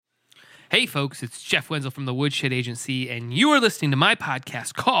Hey, folks, it's Jeff Wenzel from the Woodshed Agency, and you are listening to my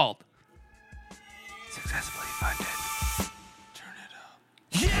podcast called Successfully Funded. Turn it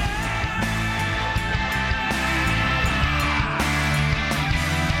up.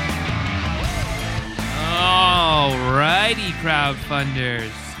 Alrighty, crowdfunders.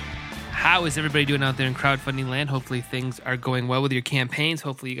 How is everybody doing out there in crowdfunding land? Hopefully things are going well with your campaigns.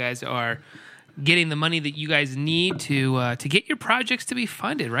 Hopefully you guys are getting the money that you guys need to get your projects to be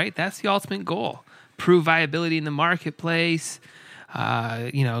funded, right? That's the ultimate goal. Prove viability in the marketplace.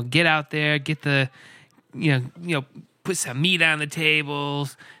 Get out there, get the, put some meat on the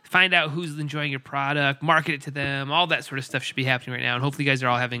tables, find out who's enjoying your product, market it to them. All that sort of stuff should be happening right now. And hopefully you guys are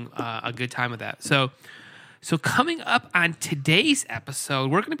all having a good time with that. So coming up on today's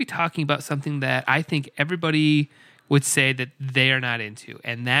episode, we're going to be talking about something that I think everybody would say that they are not into,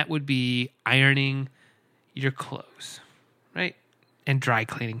 and that would be ironing your clothes, right? And dry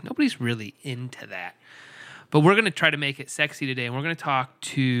cleaning. Nobody's really into that. But we're going to try to make it sexy today, and we're going to talk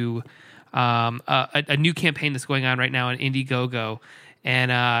to a new campaign that's going on right now on Indiegogo.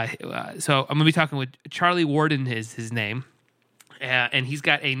 And so I'm going to be talking with Charlie Warden is his name, and he's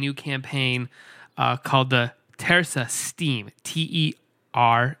got a new campaign called the Tersa Steam, Tersa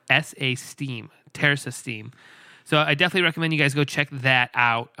Steam, Tersa Steam. So I definitely recommend you guys go check that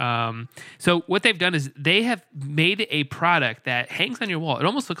out. So what they've done is they have made a product that hangs on your wall. It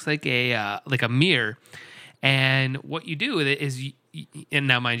almost looks like a mirror. And what you do with it is, and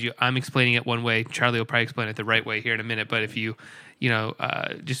now mind you, I'm explaining it one way. Charlie will probably explain it the right way here in a minute. But if you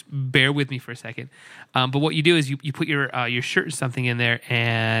just bear with me for a second. But what you do is you put your shirt or something in there,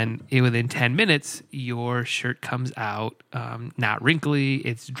 and within 10 minutes, your shirt comes out not wrinkly.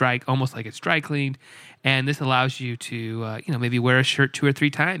 It's dry, almost like it's dry cleaned. And this allows you to, maybe wear a shirt 2 or 3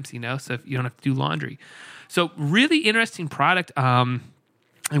 times, so if you don't have to do laundry. So really interesting product. And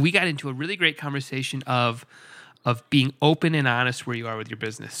we got into a really great conversation of being open and honest where you are with your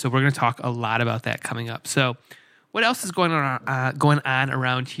business. So we're going to talk a lot about that coming up. So what else is going on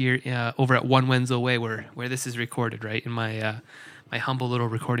around here over at One Wenzel Way, where this is recorded, right, in my humble little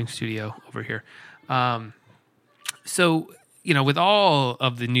recording studio over here. With all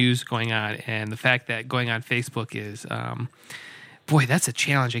of the news going on and the fact that going on Facebook is, that's a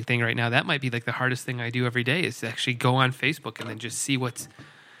challenging thing right now. That might be like the hardest thing I do every day is to actually go on Facebook and then just see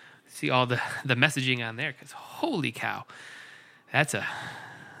all the messaging on there. Because holy cow, it's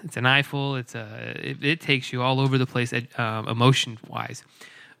an eyeful. It takes you all over the place emotion wise.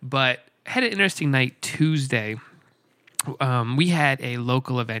 But had an interesting night Tuesday. We had a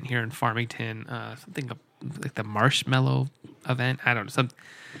local event here in Farmington, something like the Marshmallow event. I don't know.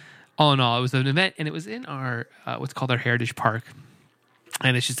 All in all, it was an event, and it was in our what's called our Heritage Park,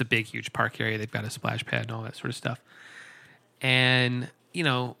 and it's just a big, huge park area. They've got a splash pad and all that sort of stuff. And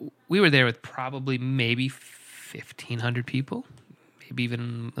we were there with probably maybe 1,500 people, maybe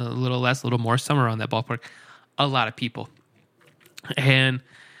even a little less, a little more, somewhere around that ballpark. A lot of people, and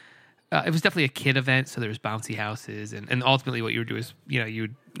it was definitely a kid event, so there was bouncy houses, and ultimately what you would do is, you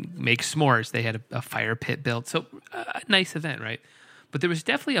would make s'mores. They had a fire pit built, so a nice event, right? But there was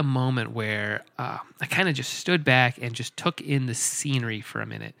definitely a moment where I kind of just stood back and just took in the scenery for a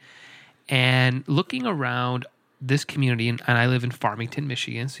minute. And looking around this community, and I live in Farmington,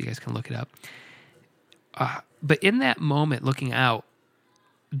 Michigan, so you guys can look it up. But in that moment, looking out,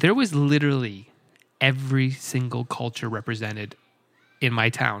 there was literally every single culture represented in my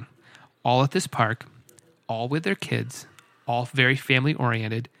town. All at this park, all with their kids, all very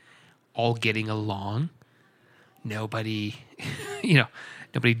family-oriented, all getting along. Nobody,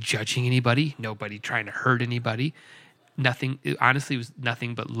 nobody judging anybody, nobody trying to hurt anybody. Nothing, honestly, it was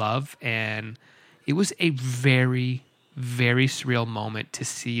nothing but love. And it was a very, very surreal moment to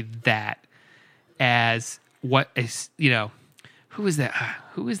see that as what is, who is that?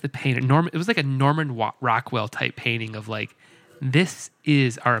 Who is the painter? It was like a Norman Rockwell type painting of like, this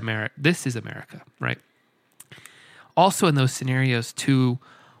is our America. This is America, right? Also, in those scenarios, to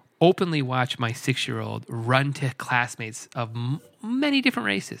openly watch my 6-year-old run to classmates of many different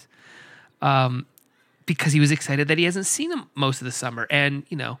races, because he was excited that he hasn't seen them most of the summer, and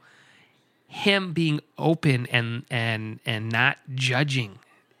him being open and not judging,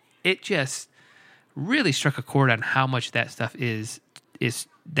 it just really struck a chord on how much that stuff is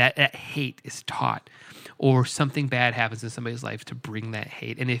that hate is taught, or something bad happens in somebody's life to bring that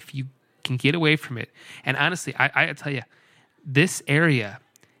hate. And if you can get away from it, and honestly, I tell you, this area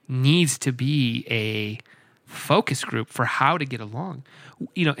needs to be a focus group for how to get along.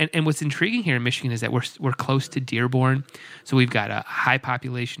 And what's intriguing here in Michigan is that we're close to Dearborn, so we've got a high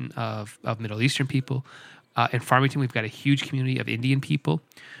population of Middle Eastern people. In Farmington, we've got a huge community of Indian people.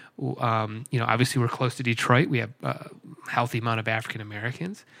 Obviously we're close to Detroit. We have a healthy amount of African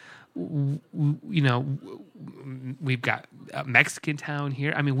Americans. We've got a Mexican town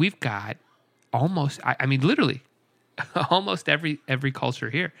here. I mean, we've got literally almost every culture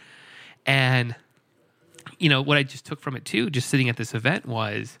here. And, what I just took from it too, just sitting at this event,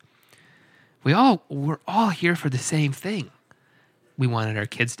 was we're all here for the same thing. We wanted our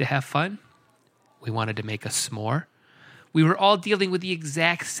kids to have fun. We wanted to make a s'more. We were all dealing with the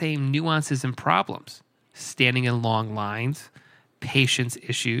exact same nuances and problems: standing in long lines, patience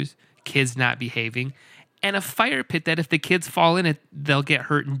issues, kids not behaving, and a fire pit that if the kids fall in it, they'll get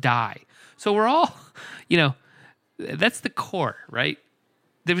hurt and die. So we're all, that's the core, right?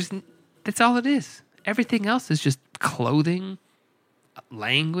 That's all it is. Everything else is just clothing,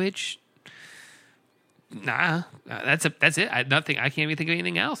 language. That's it. I can't even think of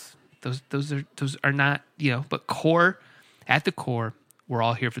anything else. Those are not, but at the core, we're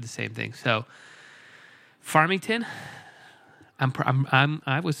all here for the same thing. So Farmington,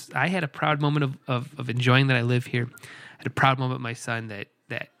 I had a proud moment of enjoying that I live here. I had a proud moment with my son that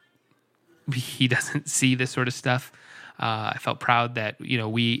he doesn't see this sort of stuff. I felt proud that,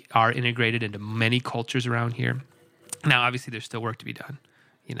 we are integrated into many cultures around here. Now, obviously there's still work to be done,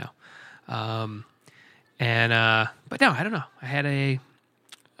 but no, I don't know. I had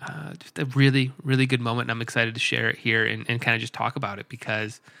just a really, really good moment, and I'm excited to share it here and kind of just talk about it,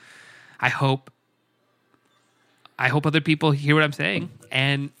 because I hope other people hear what I'm saying.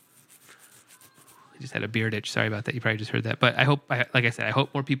 And I just had a beard itch. Sorry about that. You probably just heard that. But I hope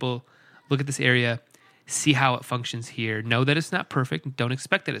more people look at this area, see how it functions here, know that it's not perfect, don't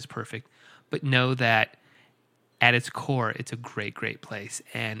expect that it's perfect, but know that at its core, it's a great, great place.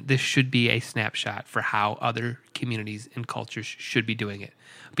 And this should be a snapshot for how other communities and cultures should be doing it.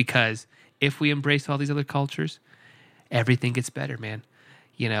 Because if we embrace all these other cultures, everything gets better, man.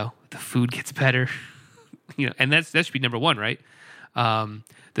 The food gets better, and that should be number one, right?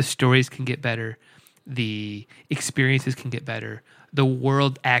 The stories can get better. The experiences can get better. The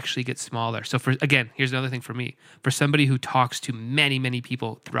world actually gets smaller. So here's another thing for me. For somebody who talks to many, many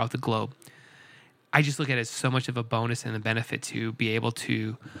people throughout the globe, I just look at it as so much of a bonus and a benefit to be able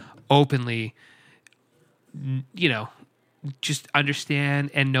to openly, just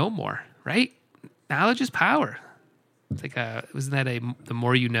understand and know more, right? Knowledge is power. It's like wasn't that the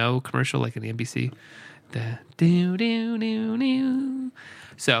More You Know commercial, like in the NBC? The do.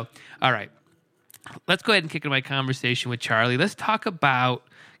 So, all right. Let's go ahead and kick into my conversation with Charlie. Let's talk about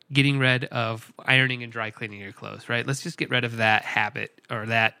getting rid of ironing and dry cleaning your clothes, right? Let's just get rid of that habit or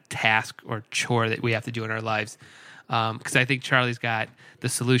that task or chore that we have to do in our lives, because I think Charlie's got the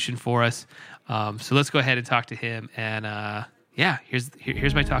solution for us. So let's go ahead and talk to him. And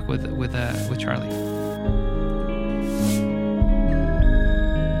here's my talk with Charlie.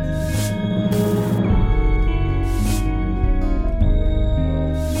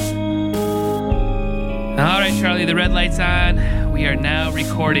 All right, Charlie, the red light's on. We are now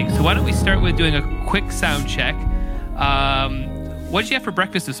recording. So why don't we start with doing a quick sound check. What did you have for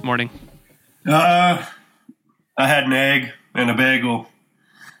breakfast this morning? I had an egg and a bagel.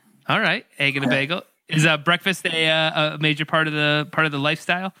 All right, egg and a bagel. Is breakfast a major part of the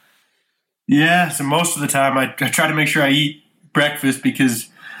lifestyle? Yeah, so most of the time I try to make sure I eat breakfast, because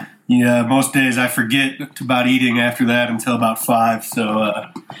most days I forget about eating after that until about 5. So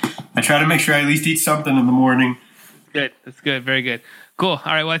I try to make sure I at least eat something in the morning. Good. That's good. Very good. Cool.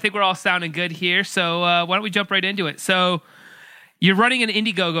 All right. Well, I think we're all sounding good here. So why don't we jump right into it? So you're running an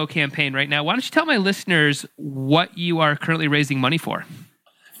Indiegogo campaign right now. Why don't you tell my listeners what you are currently raising money for?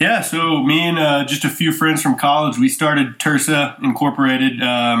 Yeah. So me and just a few friends from college, we started Tersa Incorporated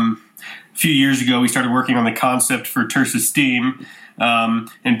a few years ago. We started working on the concept for Tersa Steam.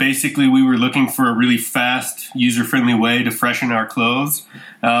 And basically, we were looking for a really fast, user-friendly way to freshen our clothes,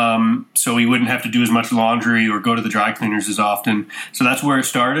 so we wouldn't have to do as much laundry or go to the dry cleaners as often. So that's where it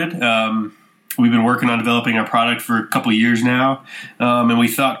started. We've been working on developing our product for a couple of years now, and we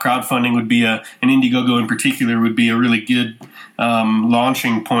thought crowdfunding would be and Indiegogo in particular would be a really good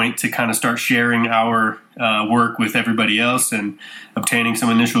launching point to kind of start sharing our work with everybody else and obtaining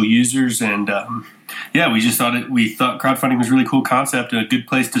some initial users. And we thought crowdfunding was a really cool concept and a good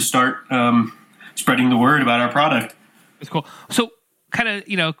place to start spreading the word about our product. That's cool. So kind of,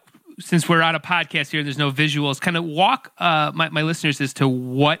 since we're on a podcast here and there's no visuals, kind of walk my listeners as to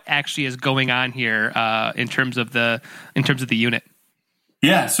what actually is going on here in terms of the unit.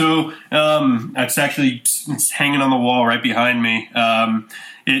 Yeah, so it's hanging on the wall right behind me.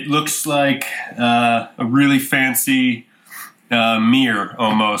 It looks like a really fancy mirror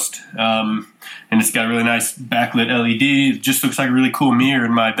almost. and it's got a really nice backlit LED. It just looks like a really cool mirror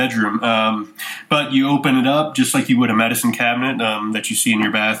in my bedroom. But you open it up just like you would a medicine cabinet that you see in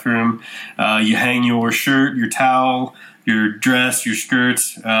your bathroom. You hang your shirt, your towel, your dress, your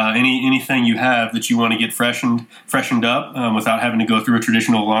skirts, anything you have that you want to get freshened up without having to go through a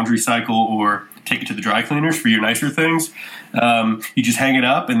traditional laundry cycle or take it to the dry cleaners for your nicer things. You just hang it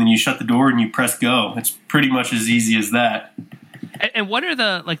up and then you shut the door and you press go. It's pretty much as easy as that. And what are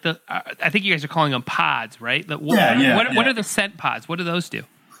the I think you guys are calling them pods, right? What are the scent pods? What do those do?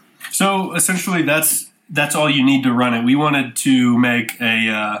 So essentially that's all you need to run it. We wanted to make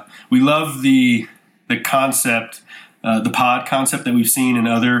we love the concept, the pod concept that we've seen in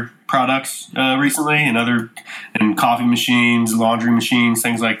other products recently, and coffee machines, laundry machines,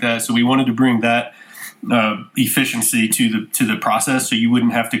 things like that. So we wanted to bring that efficiency to the process, so you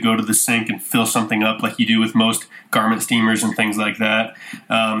wouldn't have to go to the sink and fill something up like you do with most garment steamers and things like that.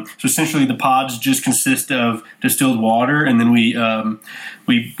 So essentially, the pods just consist of distilled water, and then we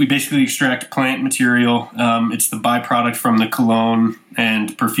basically extract plant material. It's the byproduct from the cologne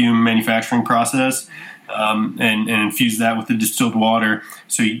and perfume manufacturing process. And infuse that with the distilled water.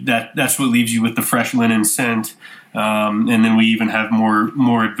 So that's what leaves you with the fresh linen scent. And then we even have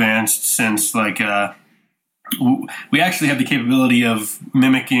more advanced scents, like we actually have the capability of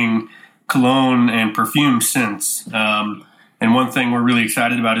mimicking cologne and perfume scents. And one thing we're really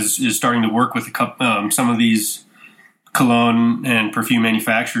excited about is starting to work with some of these cologne and perfume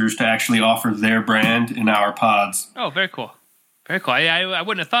manufacturers to actually offer their brand in our pods. Oh, very cool. Very cool. I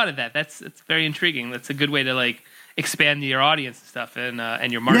wouldn't have thought of that. It's very intriguing. That's a good way to expand your audience and stuff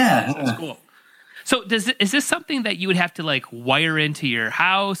and your market. Yeah. That's cool. So is this something that you would have to wire into your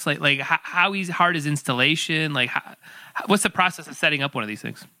house? How hard is installation? What's the process of setting up one of these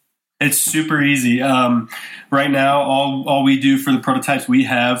things? It's super easy. Right now, all we do for the prototypes we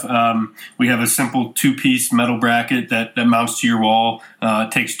have a simple 2-piece metal bracket that mounts to your wall.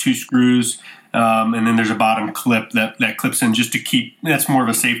 It takes 2 screws. And then there's a bottom clip that clips in just to that's more of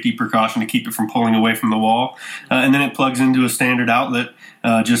a safety precaution to keep it from pulling away from the wall. And then it plugs into a standard outlet,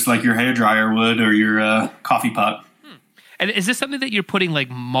 just like your hairdryer would or your coffee pot. And is this something that you're putting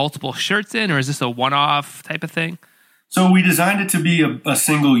multiple shirts in, or is this a one-off type of thing? So we designed it to be a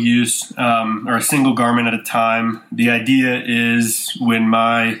single use or a single garment at a time. The idea is when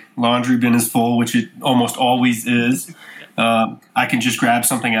my laundry bin is full, which it almost always is, I can just grab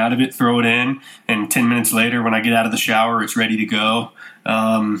something out of it, throw it in, and 10 minutes later when I get out of the shower, it's ready to go.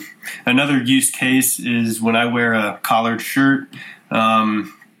 Another use case is when I wear a collared shirt.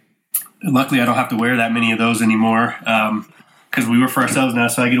 Luckily, I don't have to wear that many of those anymore because we work for ourselves now,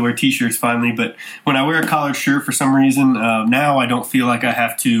 so I get to wear T-shirts finally. But when I wear a collared shirt for some reason, now I don't feel like I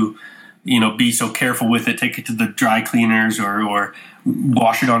have to be so careful with it, take it to the dry cleaners or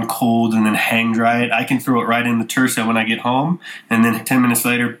wash it on cold and then hang dry it. I can throw it right in the Tersa when I get home, and then 10 minutes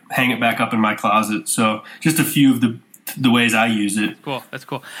later, hang it back up in my closet. So just a few of the ways I use it. Cool. That's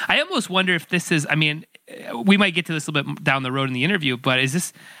cool. I almost wonder if this is, we might get to this a little bit down the road in the interview, but is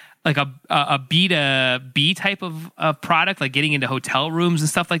this a B2B type of product, like getting into hotel rooms and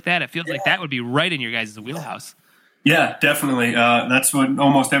stuff like that? It feels like that would be right in your guys' wheelhouse. Yeah, definitely. That's what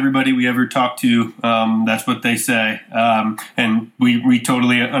almost everybody we ever talk to, that's what they say. And we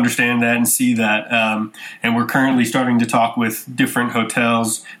totally understand that and see that. And we're currently starting to talk with different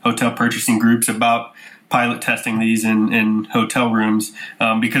hotel purchasing groups about pilot testing these in hotel rooms,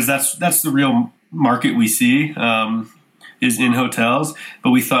 because that's the real market we see, is in hotels.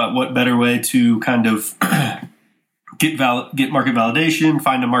 But we thought, what better way to kind of get market validation,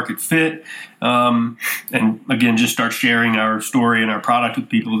 find a market fit, and again, just start sharing our story and our product with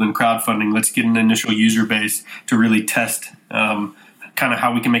people than crowdfunding. Let's get an initial user base to really test kind of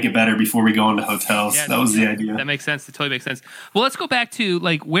how we can make it better before we go into hotels. Yeah, that was the idea. That makes sense. It totally makes sense. Well, let's go back to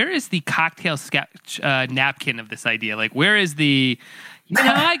where is the cocktail sketch napkin of this idea? Where is the,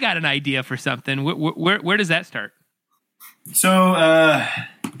 I got an idea for something. Where does that start? So,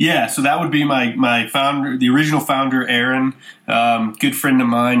 so that would be my founder, the original founder, Aaron, good friend of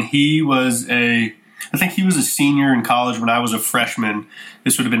mine. I think he was a senior in college when I was a freshman.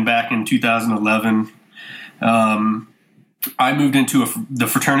 This would have been back in 2011. I moved into the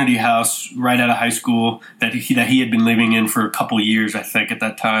fraternity house right out of high school that he had been living in for a couple years, I think, at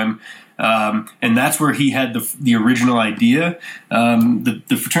that time. And that's where he had the original idea.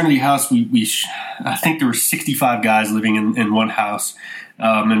 The fraternity house, I think there were 65 guys living in one house,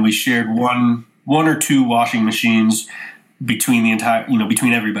 and we shared one or two washing machines between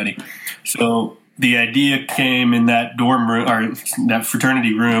between everybody. So the idea came in that dorm room or that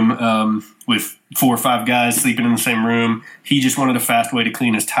fraternity room with 4 or 5 guys sleeping in the same room. He just wanted a fast way to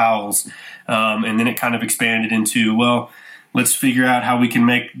clean his towels. And then it kind of expanded into, well, let's figure out how we can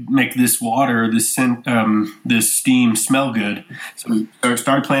make this water, this steam smell good. So we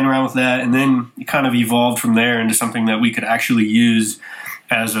started playing around with that, and then it kind of evolved from there into something that we could actually use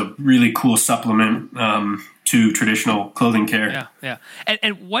as a really cool supplement to traditional clothing care. Yeah.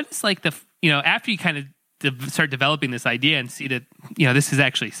 And what is like after you kind of start developing this idea and see that, this is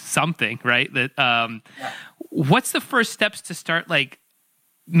actually something, right? That what's the first steps to start like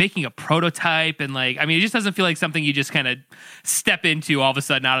making a prototype? And like, I mean, it just doesn't feel like something you just kind of step into all of a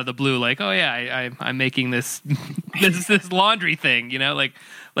sudden out of the blue. Like, oh yeah, I'm making this this laundry thing.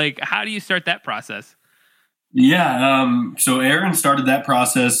 Like how do you start that process? Yeah, so Aaron started that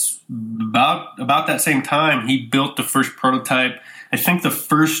process about that same time. He built the first prototype. I think the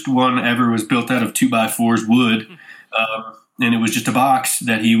first one ever was built out of 2x4s wood, and it was just a box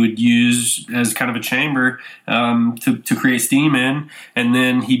that he would use as kind of a chamber to create steam in. And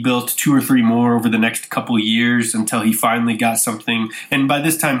then he built 2 or 3 more over the next couple of years until he finally got something. And by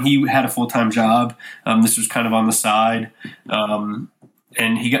this time, he had a full-time job. This was kind of on the side.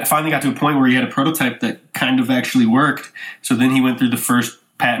 And he finally got to a point where he had a prototype that kind of actually worked. So then he went through the first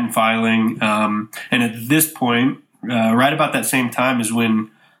patent filing. And at this point, right about that same time is when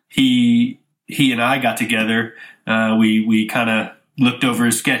he and I got together. We kind of looked over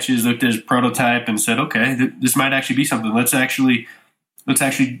his sketches, looked at his prototype, and said, "Okay, this might actually be something. Let's actually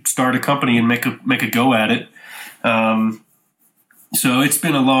start a company and make a go at it." So it's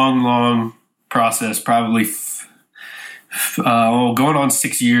been a long process, probably going on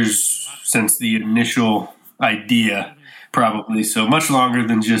 6 years since the initial idea, probably. So much longer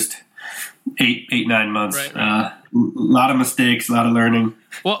than just 9 months. Right. A lot of mistakes, a lot of learning.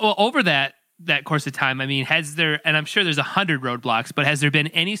 Well, over that course of time, I mean, has there, and I'm sure there's 100 roadblocks, but has there been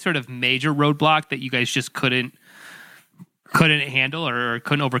any sort of major roadblock that you guys just couldn't handle or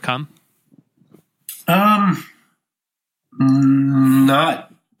couldn't overcome?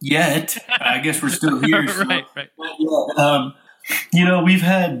 Not yet. I guess we're still here. Right.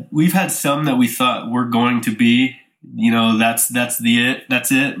 We've had some that we thought were going to be, that's it. That's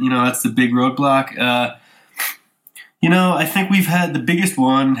the big roadblock. I think we've had the biggest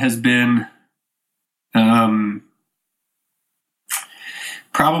one has been,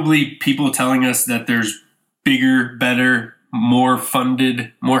 probably people telling us that there's bigger, better, more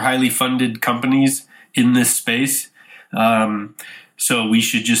highly funded companies in this space. So we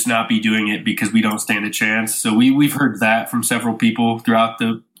should just not be doing it because we don't stand a chance. So we've heard that from several people throughout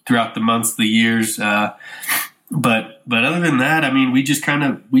the months, the years. But other than that, I mean, we just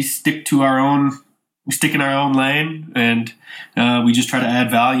we stick in our own lane, and we just try to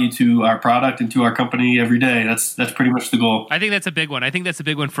add value to our product and to our company every day. That's pretty much the goal. I think that's a big one. I think that's a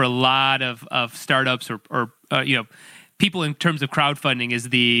big one for a lot of startups or people in terms of crowdfunding is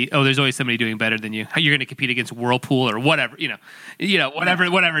there's always somebody doing better than you. You're going to compete against Whirlpool or whatever,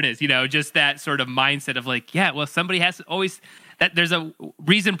 whatever it is, just that sort of mindset of like, yeah, well, somebody has to always that there's a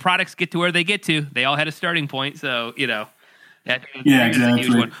reason products get to where they get to. They all had a starting point. So, that's exactly. A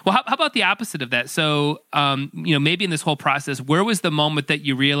huge one. Well, how about the opposite of that? So, maybe in this whole process, where was the moment that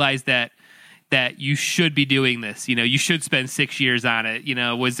you realized that you should be doing this? You should spend 6 years on it.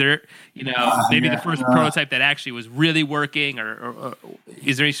 Was there, the first prototype that actually was really working, or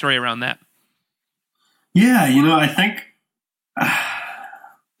is there any story around that? Yeah, I think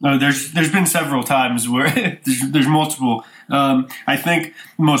there's been several times where there's multiple. I think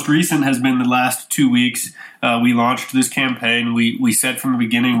the most recent has been the last 2 weeks. We launched this campaign. We said from the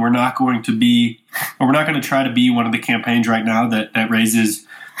beginning we're not going to try to be one of the campaigns right now that raises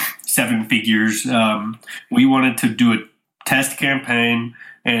 7 figures. We wanted to do a test campaign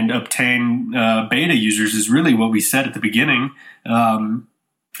and obtain beta users is really what we said at the beginning.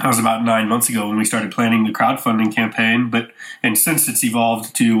 That was about 9 months ago when we started planning the crowdfunding campaign. And since it's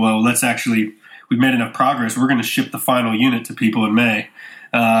evolved to, well, we've made enough progress, we're going to ship the final unit to people in May.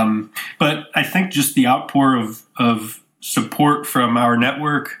 But I think just the outpour of support from our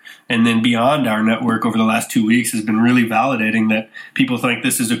network and then beyond our network over the last 2 weeks has been really validating that people think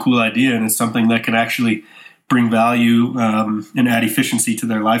this is a cool idea and it's something that can actually bring value and add efficiency to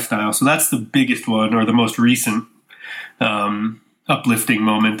their lifestyle. So that's the biggest one, or the most recent uplifting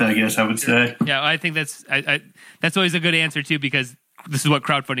moment, I guess I would say. Yeah, I think that's always a good answer too, because this is what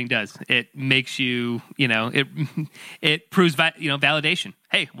crowdfunding does. It makes you, it proves validation.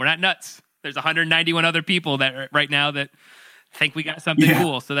 Hey, we're not nuts. There's 191 other people that right now that think we got something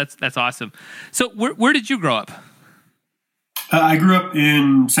cool. So that's awesome. So where did you grow up? I grew up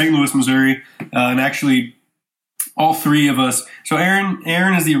in St. Louis, Missouri, and actually all three of us. So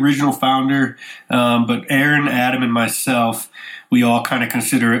Aaron is the original founder, but Aaron, Adam, and myself, we all kind of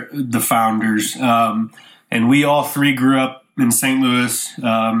consider the founders. And we all three grew up in St. Louis.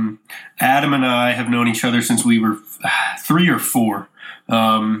 Adam and I have known each other since we were 3 or 4.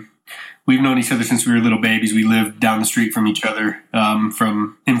 We've known each other since we were little babies. We lived down the street from each other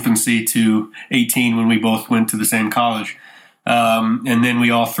from infancy to 18 when we both went to the same college. And then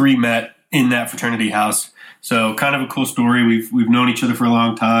we all three met in that fraternity house. So kind of a cool story. We've known each other for a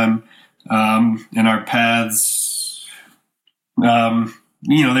long time, and our paths, they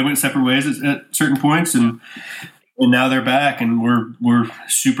went separate ways at certain points, and now they're back, and we're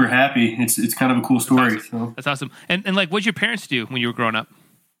super happy. It's kind of a cool story. That's awesome. And like, what'd your parents do when you were growing up?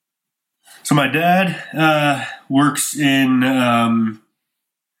 So my dad works in, I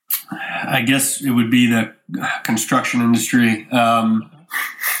guess it would be the construction industry.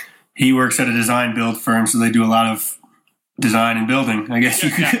 He works at a design build firm, so they do a lot of design and building, I guess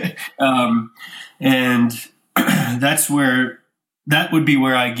you could. And that would be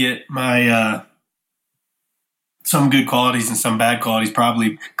where I get my some good qualities and some bad qualities.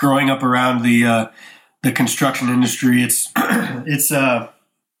 Probably growing up around the construction industry, it's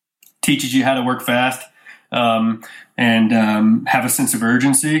teaches you how to work fast and have a sense of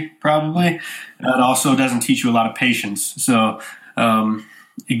urgency. Probably it also doesn't teach you a lot of patience. So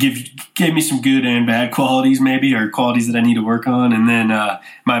it gave me some good and bad qualities, maybe, or qualities that I need to work on. And then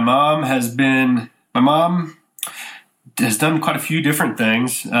my mom has done quite a few different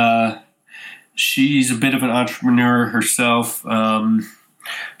things. She's a bit of an entrepreneur herself.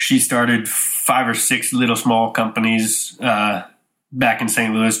 She started 5 or 6 little small companies back in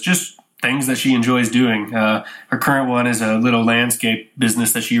St. Louis, just things that she enjoys doing. Her current one is a little landscape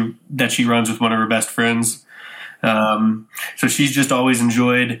business that she runs with one of her best friends. So she's just always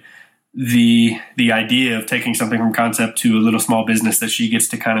enjoyed the idea of taking something from concept to a little small business that she gets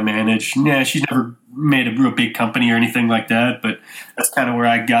to kind of manage. Yeah, she's never made a real big company or anything like that, but that's kind of where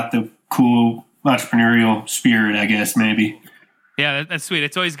I got the cool entrepreneurial spirit, I guess, maybe. Yeah, that's sweet.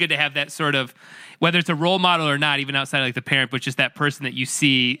 It's always good to have that sort of, whether it's a role model or not, even outside of like the parent, but just that person that you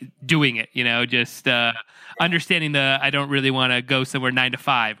see doing it, just understanding I don't really want to go somewhere 9 to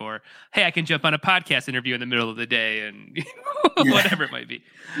 5, or, hey, I can jump on a podcast interview in the middle of the day, and whatever it might be.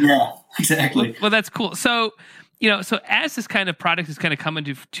 Yeah, exactly. Well, that's cool. So, so as this kind of product is kind of coming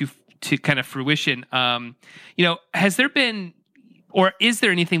to kind of fruition, has there been, or is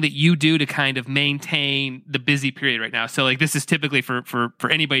there anything that you do to kind of maintain the busy period right now? So like, this is typically for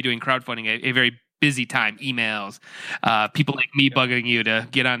anybody doing crowdfunding, a very busy time, emails, people like me bugging you to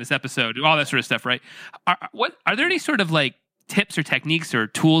get on this episode, all that sort of stuff, right? Are there any sort of like tips or techniques or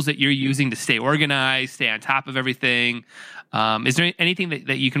tools that you're using to stay organized, stay on top of everything? Is there anything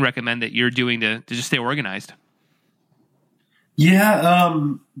that you can recommend that you're doing to just stay organized? Yeah,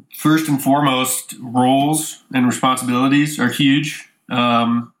 first and foremost, roles and responsibilities are huge.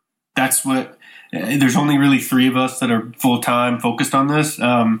 That's what. There's only really 3 of us that are full-time focused on this.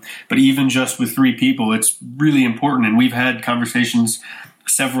 But even just with 3 people, it's really important. And we've had conversations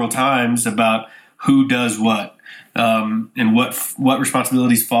several times about who does what, and what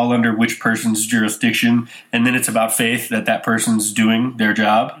responsibilities fall under which person's jurisdiction. And then it's about faith that person's doing their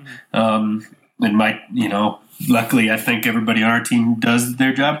job. And luckily, I think everybody on our team does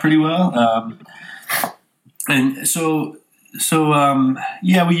their job pretty well. And so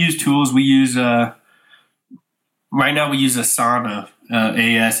we use tools. We use right now we use Asana,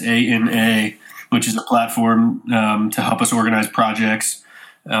 ASANA, which is a platform to help us organize projects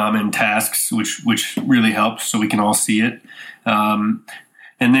and tasks, which really helps so we can all see it. And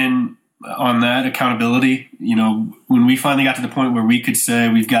then on that, accountability. When we finally got to the point where we could say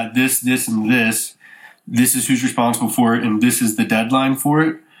we've got this, and this is who's responsible for it, and this is the deadline for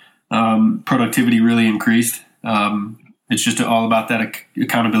it, productivity really increased. It's just all about that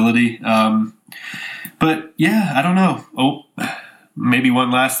accountability. But yeah, I don't know. Maybe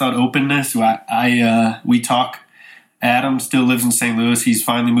one last thought: openness. We talk. Adam still lives in St. Louis. He's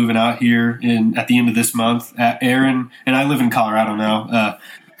finally moving out here at the end of this month. Aaron and I live in Colorado now.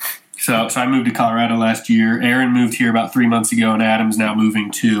 So I moved to Colorado last year. Aaron moved here about 3 months ago, and Adam's now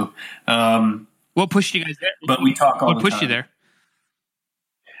moving too. What pushed you guys there? But we talk all the time. What pushed you there?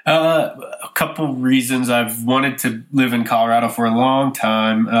 A couple reasons. I've wanted to live in Colorado for a long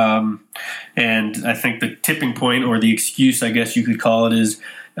time. And I think the tipping point, or the excuse, I guess you could call it, is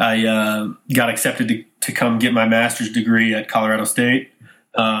I got accepted to come get my master's degree at Colorado State.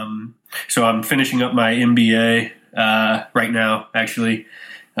 So I'm finishing up my MBA right now, actually,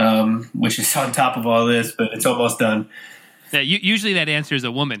 which is on top of all this, but it's almost done. Yeah, usually that answer is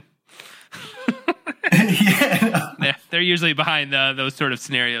a woman. Yeah, they're usually behind those sort of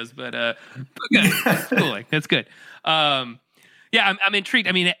scenarios, but good. That's cool. That's good. Yeah, I'm intrigued.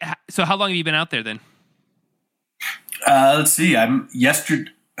 I mean, so how long have you been out there then? Let's see. I'm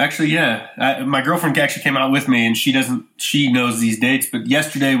yesterday. Actually, yeah. My girlfriend actually came out with me, and she knows these dates. But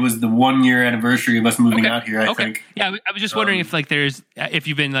yesterday was the 1 year anniversary of us moving out here. I think. Yeah, I was just wondering if like if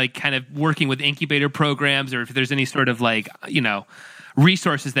you've been like kind of working with incubator programs, or if there's any sort of like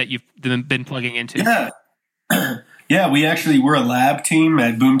resources that you've been plugging into. Yeah, yeah. We're a lab team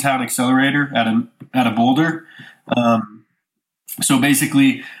at Boomtown Accelerator out of Boulder. So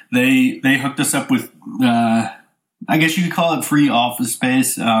basically, they hooked us up with. I guess you could call it free office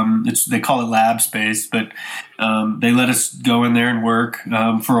space. They call it lab space, but they let us go in there and work.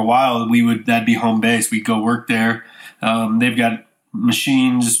 For a while, that'd be home base. We'd go work there. They've got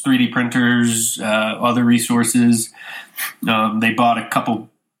machines, 3D printers, other resources. They bought a couple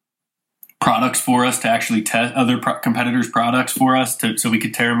products for us to actually test other competitors' products for us, so we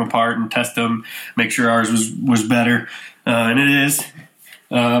could tear them apart and test them, make sure ours was better, and it is.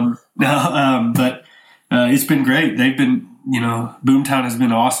 But it's been great. They've been, Boomtown has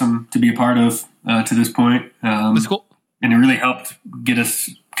been awesome to be a part of to this point. That's cool. And it really helped get us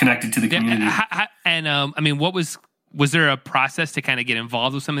connected to the community. And I mean, was there a process to kind of get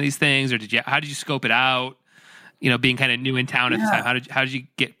involved with some of these things, or how did you scope it out? Being kind of new in town at the time, how did you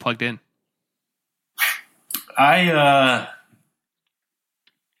get plugged in?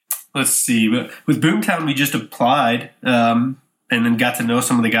 Let's see. With Boomtown, we just applied and then got to know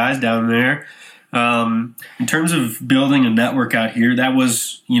some of the guys down there. In terms of building a network out here, that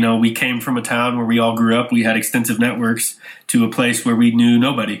was, we came from a town where we all grew up. We had extensive networks to a place where we knew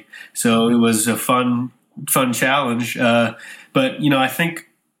nobody. So it was a fun challenge. But, I think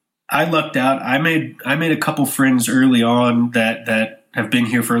I lucked out. I made a couple friends early on that have been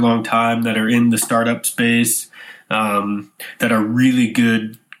here for a long time, that are in the startup space, that are really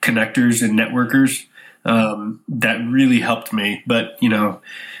good connectors and networkers. That really helped me. But,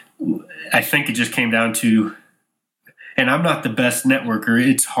 I think it just came down to, and I'm not the best networker.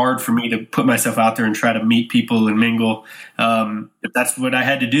 It's hard for me to put myself out there and try to meet people and mingle. But that's what I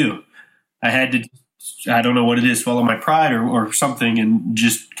had to do. I had to, I don't know what it is, swallow my pride or something, and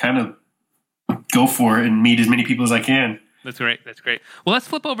just kind of go for it and meet as many people as I can. That's great. Well, let's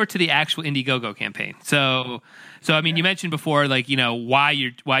flip over to the actual Indiegogo campaign. So I mean, you mentioned before, like, why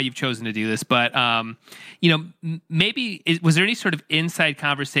you've chosen to do this, but maybe was there any sort of inside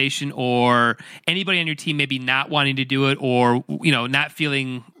conversation, or anybody on your team maybe not wanting to do it, or not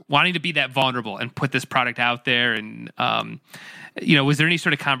wanting to be that vulnerable and put this product out there, and was there any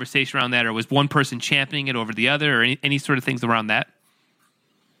sort of conversation around that, or was one person championing it over the other, or any sort of things around that?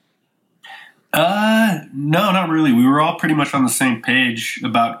 No, not really. We were all pretty much on the same page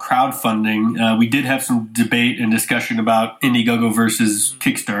about crowdfunding. We did have some debate and discussion about Indiegogo versus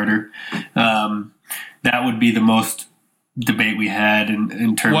Kickstarter. That would be the most debate we had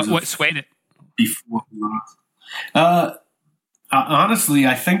in terms of what swayed it before. Honestly,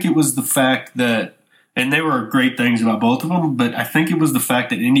 I think it was the fact that, and there were great things about both of them, but I think it was the fact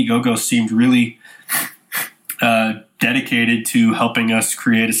that Indiegogo seemed really dedicated to helping us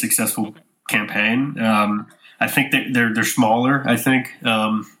create a successful campaign. I think that they're smaller. I think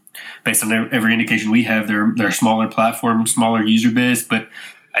based on every indication we have, they're a smaller platform, smaller user base, but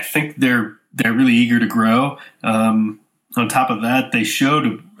I think they're really eager to grow. On top of that, they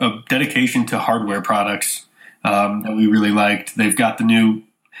showed a dedication to hardware products that we really liked. They've got the new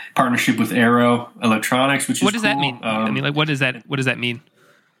partnership with Arrow Electronics, which is what does cool. That mean? I mean, like, what does that mean?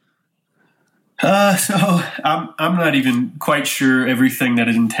 So I'm not even quite sure everything that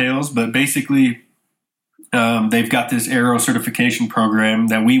it entails, but basically, they've got this Arrow certification program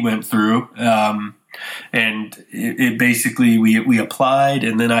that we went through, and it basically we applied,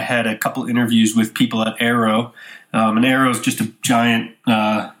 and then I had a couple interviews with people at Arrow, and Arrow is just a giant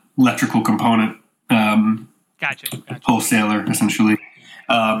electrical component Gotcha. wholesaler, essentially.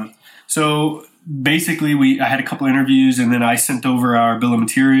 So basically, I had a couple interviews, and then I sent over our bill of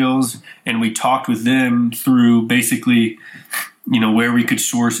materials, and we talked with them through basically, where we could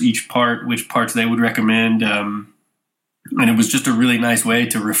source each part, which parts they would recommend, and it was just a really nice way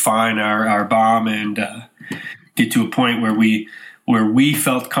to refine our BOM and get to a point where we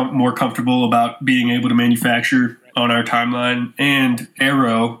felt more comfortable about being able to manufacture on our timeline, and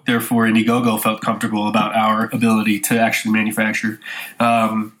Arrow, therefore Indiegogo, felt comfortable about our ability to actually manufacture.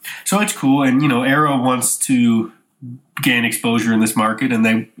 So it's cool, and Arrow wants to gain exposure in this market, and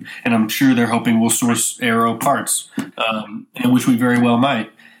I'm sure they're hoping we'll source Arrow parts, and which we very well might.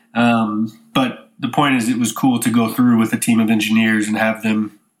 But the point is, it was cool to go through with a team of engineers and have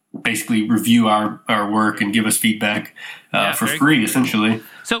them basically review our work and give us feedback for free, essentially.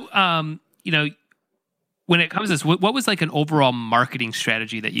 So, when it comes to this, what was like an overall marketing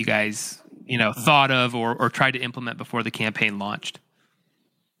strategy that you guys, thought of or tried to implement before the campaign launched?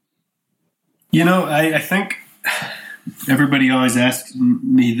 I think everybody always asks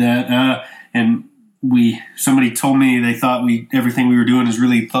me that, and somebody told me they thought everything we were doing is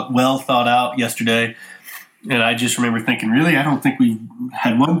really well thought out yesterday, and I just remember thinking, really, I don't think we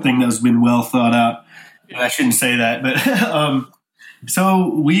had one thing that's been well thought out. I shouldn't say that, but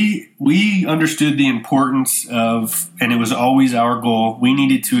so we understood the importance of, and it was always our goal. We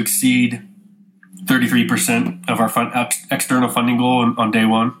needed to exceed 33% of our external funding goal on day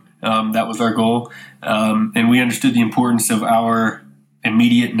one. That was our goal, and we understood the importance of our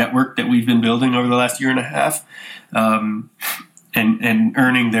immediate network that we've been building over the last year and a half, and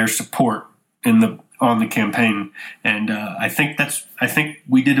earning their support on the campaign. And I think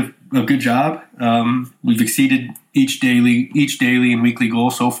we did a good job. We've exceeded each daily and weekly goal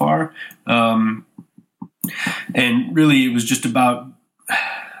so far, and really it was just about.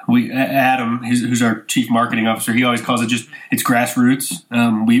 Adam, who's our chief marketing officer, he always calls it's grassroots.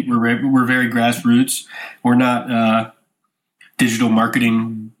 We're very grassroots. We're not digital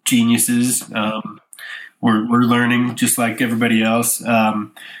marketing geniuses. We're learning just like everybody else.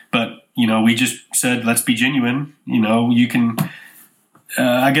 But we just said, let's be genuine. You can.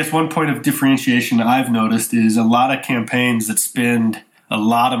 I guess one point of differentiation I've noticed is a lot of campaigns that spend a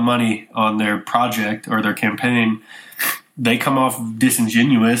lot of money on their project or their campaign. They come off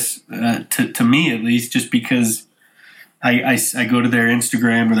disingenuous, to me at least, just because I go to their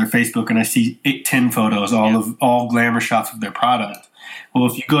Instagram or their Facebook and I see 10 photos, all glamour shots of their product. Well,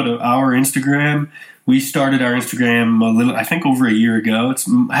 if you go to our Instagram, we started our Instagram I think over a year ago. It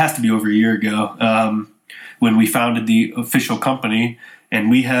has to be over a year ago, when we founded the official company, and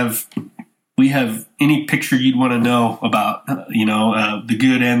we have any picture you'd want to know about, the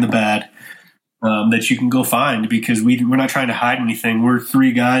good and the bad. That you can go find, because we're not trying to hide anything. We're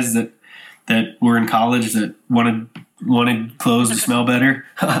three guys that were in college that wanted clothes to smell better,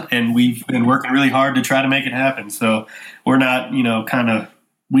 and we've been working really hard to try to make it happen. So we're not, we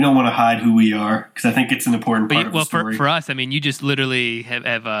don't want to hide who we are, because I think it's an important part of the story. For us, I mean, you just literally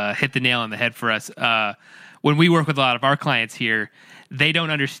have hit the nail on the head for us. When we work with a lot of our clients here, they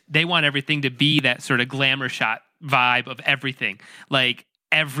want everything to be that sort of glamour shot vibe of everything. Like,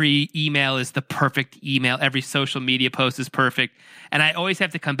 every email is the perfect email. Every social media post is perfect. And I always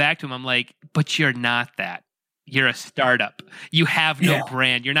have to come back to them. I'm like, but you're not that. You're a startup. You have no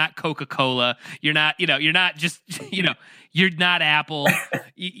brand. You're not Coca-Cola. You're not, you're not just, you're not Apple.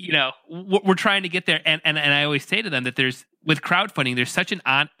 We're trying to get there. And I always say to them that with crowdfunding, there's such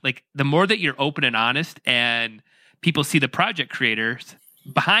the more that you're open and honest and people see the project creators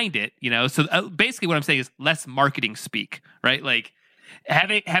behind it, so basically what I'm saying is less marketing speak, right? Like,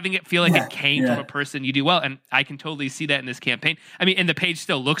 having it feel like it came from a person you do well. And I can totally see that in this campaign. I mean, and the page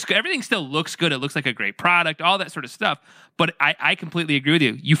still looks good. Everything still looks good. It looks like a great product, all that sort of stuff. But I completely agree with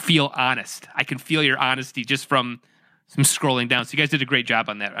you. You feel honest. I can feel your honesty just from some scrolling down. So you guys did a great job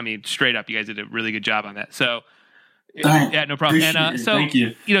on that. I mean, straight up, you guys did a really good job on that. So yeah, no problem. And so, thank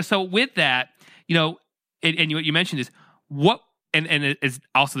you. So with that, and what you mentioned is what, and it is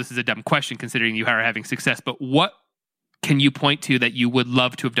also, this is a dumb question considering you are having success, but what can you point to that you would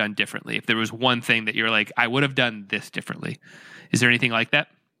love to have done differently? If there was one thing that you're like, I would have done this differently. Is there anything like that?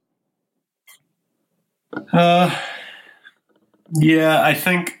 Yeah, I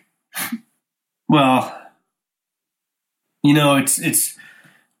think, it's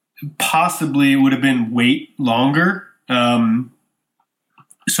possibly would have been wait longer,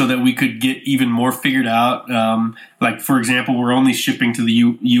 so that we could get even more figured out. Like, for example, we're only shipping to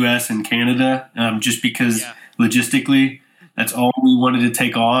the U.S. and Canada, just because logistically, that's all we wanted to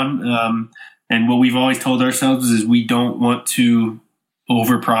take on. And what we've always told ourselves is we don't want to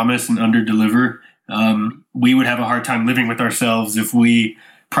overpromise and underdeliver. We would have a hard time living with ourselves if we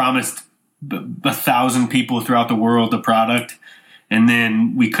promised 1,000 people throughout the world a product and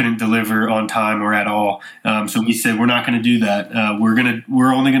then we couldn't deliver on time or at all. So we said we're not going to do that.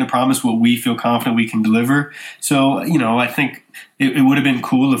 We're only going to promise what we feel confident we can deliver. So I think it would have been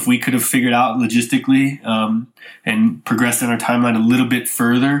cool if we could have figured out logistically and progressed in our timeline a little bit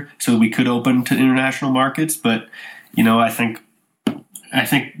further so we could open to international markets. But I think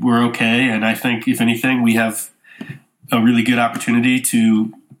we're okay, and I think if anything, we have a really good opportunity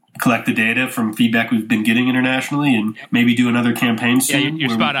to collect the data from feedback we've been getting internationally, and maybe do another campaign soon. Yeah,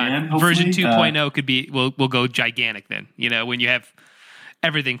 you're spot on. Version 2.0 could be will go gigantic then. When you have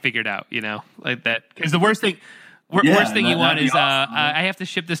everything figured out, like that. Because the worst thing you want is awesome. I have to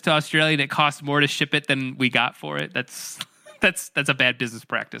ship this to Australia and it costs more to ship it than we got for it. That's a bad business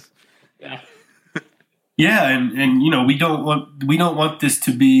practice. Yeah. Yeah, and we don't want this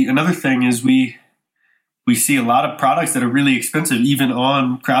to be another thing. Is we see a lot of products that are really expensive, even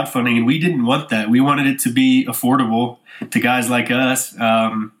on crowdfunding, and we didn't want that. We wanted it to be affordable to guys like us,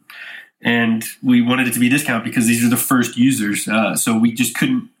 and we wanted it to be a discount because these are the first users. So we just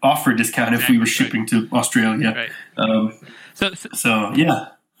couldn't offer a discount if we were shipping to Australia. Right. So yeah,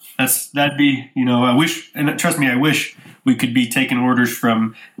 that'd be, I wish, and trust me, I wish we could be taking orders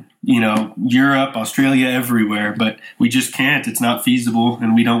from, Europe, Australia, everywhere, but we just can't. It's not feasible,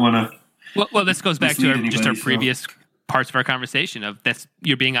 and we don't want to. Well, this goes back to our previous parts of our conversation of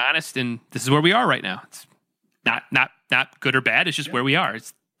you're being honest, and this is where we are right now. It's not good or bad. It's just where we are.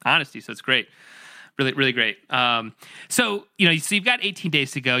 It's honesty. So it's great. Really, really great. So you've got 18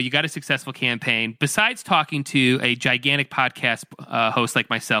 days to go. You got a successful campaign. Besides talking to a gigantic podcast host like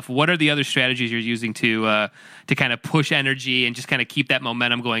myself, what are the other strategies you're using to kind of push energy and just kind of keep that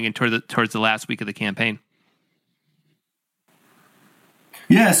momentum going in towards the last week of the campaign?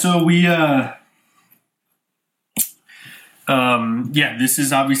 Yeah, so we, this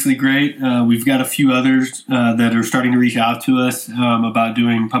is obviously great. We've got a few others that are starting to reach out to us about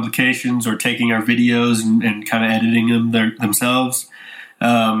doing publications or taking our videos and kind of editing them themselves.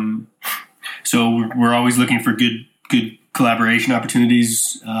 So we're always looking for good collaboration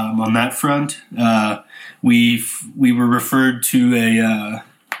opportunities on that front. We were referred to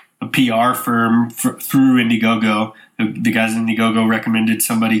a PR firm through Indiegogo. The guys in Indiegogo recommended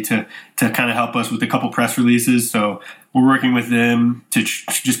somebody to kind of help us with a couple press releases. So we're working with them to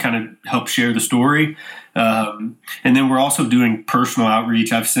just kind of help share the story. And then we're also doing personal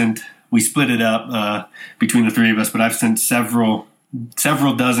outreach. We split it up between the three of us, but I've sent several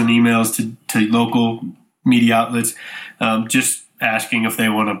dozen emails to local media outlets, just asking if they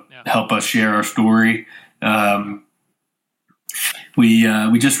want to help us share our story.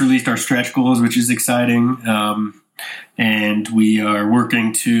 We just released our stretch goals, which is exciting. And we are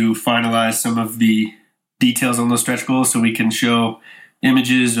working to finalize some of the details on those stretch goals so we can show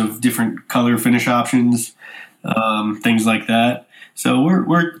images of different color finish options, things like that. So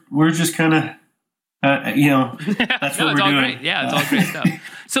we're just kind of, that's what we're doing. Great. Yeah, it's all great stuff.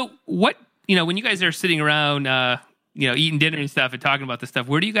 So what, when you guys are sitting around, eating dinner and stuff and talking about this stuff,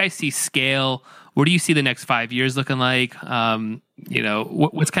 where do you guys see scale? Where do you see the next 5 years looking like?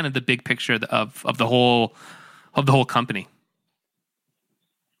 What's kind of the big picture of the whole company?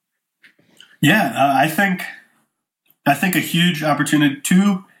 Yeah, I think a huge opportunity,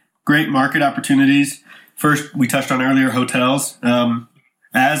 two great market opportunities. First, we touched on earlier, hotels.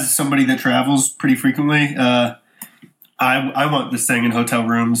 As somebody that travels pretty frequently, I want this thing in hotel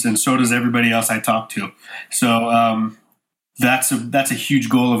rooms, and so does everybody else I talk to. So that's a huge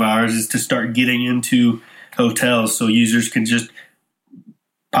goal of ours, is to start getting into hotels so users can just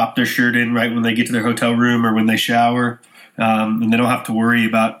pop their shirt in right when they get to their hotel room or when they shower, and they don't have to worry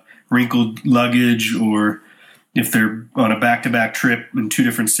about wrinkled luggage, or if they're on a back-to-back trip in two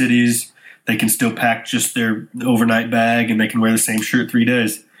different cities, they can still pack just their overnight bag and they can wear the same shirt 3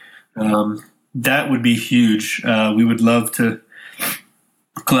 days. That would be huge. We would love to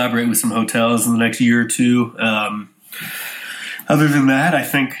collaborate with some hotels in the next year or two. Other than that, I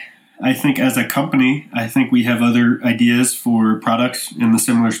think as a company, I think we have other ideas for products in the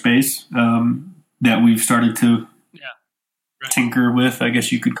similar space that we've started to tinker with, I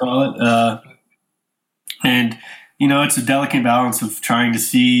guess you could call it. And, it's a delicate balance of trying to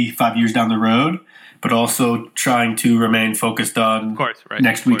see 5 years down the road, but also trying to remain focused on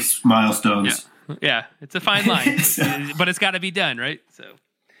next week's milestones. Yeah, it's a fine line, but it's got to be done, right?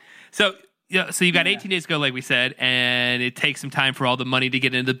 So you've got 18 days to go, like we said, and it takes some time for all the money to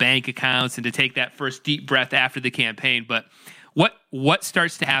get into the bank accounts and to take that first deep breath after the campaign. But what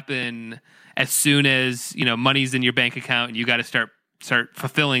starts to happen as soon as money's in your bank account and you got to start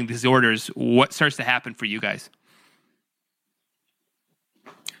fulfilling these orders? What starts to happen for you guys?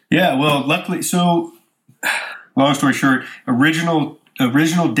 Yeah, well, luckily, so long story short, original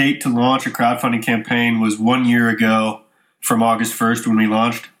date to launch a crowdfunding campaign was 1 year ago from August 1st when we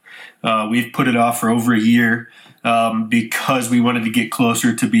launched. We've put it off for over a year because we wanted to get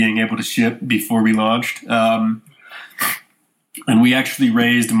closer to being able to ship before we launched. And we actually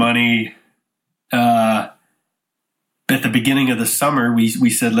raised money at the beginning of the summer. We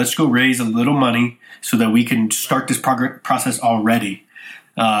said, let's go raise a little money so that we can start this process already.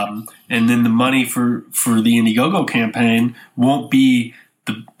 And then the money for the Indiegogo campaign won't be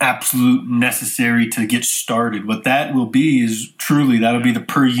the absolute necessary to get started. What that will be is truly, that'll be the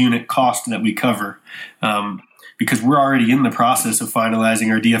per unit cost that we cover. Because we're already in the process of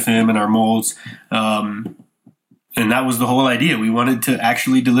finalizing our DFM and our molds. that was the whole idea. We wanted to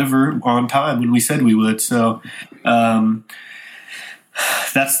actually deliver on time when we said we would. So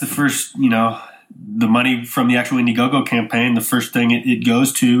that's the first, the money from the actual Indiegogo campaign. The first thing it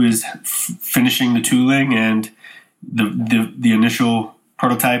goes to is finishing the tooling and the initial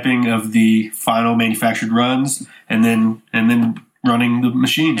prototyping of the final manufactured runs, and then running the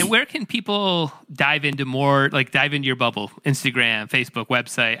machines. And where can people dive into your bubble? Instagram, Facebook,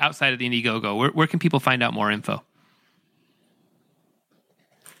 website, outside of the Indiegogo? Where can people find out more info?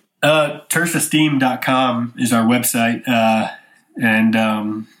 TursaSteam.com is our website,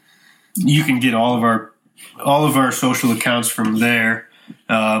 and you can get all of our social accounts from there.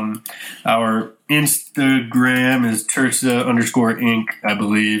 Our Instagram is Tursa_Inc., I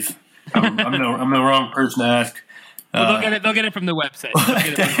believe. I'm the wrong person to ask. Well, they'll get it from the website.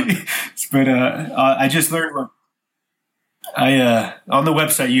 But I just learned. On the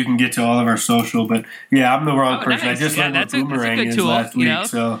website you can get to all of our social. But yeah, I'm the wrong person. Nice. I just learned what Boomerang is tool, last week.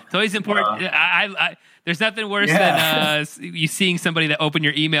 So it's always important. There's nothing worse than you seeing somebody that opened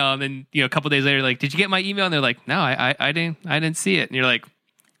your email and then a couple days later, like, did you get my email? And they're like, no, I didn't see it. And you're like,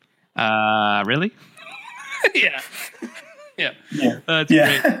 really? yeah. That's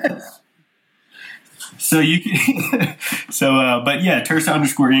great. So you can, but yeah,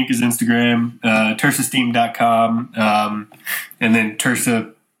 Tursa_Inc. is Instagram, TursaSteam.com, and then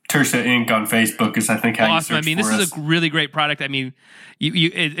Tursa Inc. on Facebook is, I think, how you search. Awesome. This is a really great product.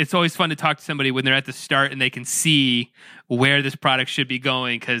 It's always fun to talk to somebody when they're at the start and they can see where this product should be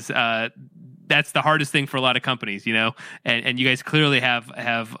going, because that's the hardest thing for a lot of companies, and you guys clearly have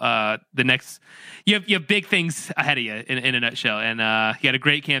the next. You have big things ahead of you in a nutshell, and you had a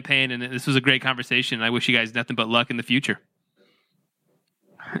great campaign, and this was a great conversation. I wish you guys nothing but luck in the future.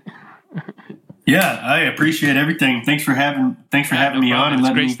 Yeah, I appreciate everything. Thanks for having me on and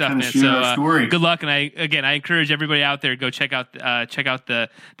letting me kind of share our story. Good luck, and I encourage everybody out there to go check out the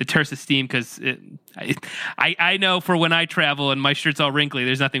Tursa Steam, because I know for when I travel and my shirt's all wrinkly,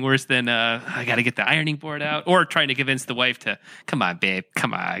 there's nothing worse than I got to get the ironing board out, or trying to convince the wife to come on, babe,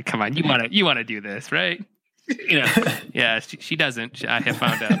 come on, you want to do this, right? Yeah, she doesn't. I have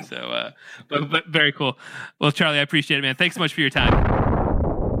found out. So, but very cool. Well, Charlie, I appreciate it, man. Thanks so much for your time.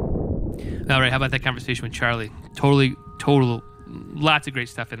 All right, how about that conversation with Charlie? Total, lots of great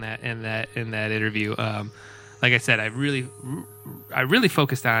stuff in that interview. Like I said, I really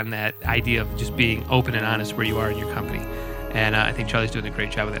focused on that idea of just being open and honest where you are in your company, and I think Charlie's doing a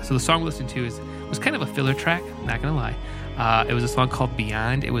great job of that. So the song we listened to was kind of a filler track, not gonna lie. It was a song called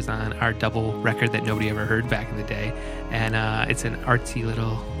Beyond. It was on our double record that nobody ever heard back in the day, and it's an artsy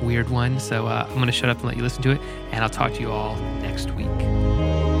little weird one. So I'm gonna shut up and let you listen to it, and I'll talk to you all next week.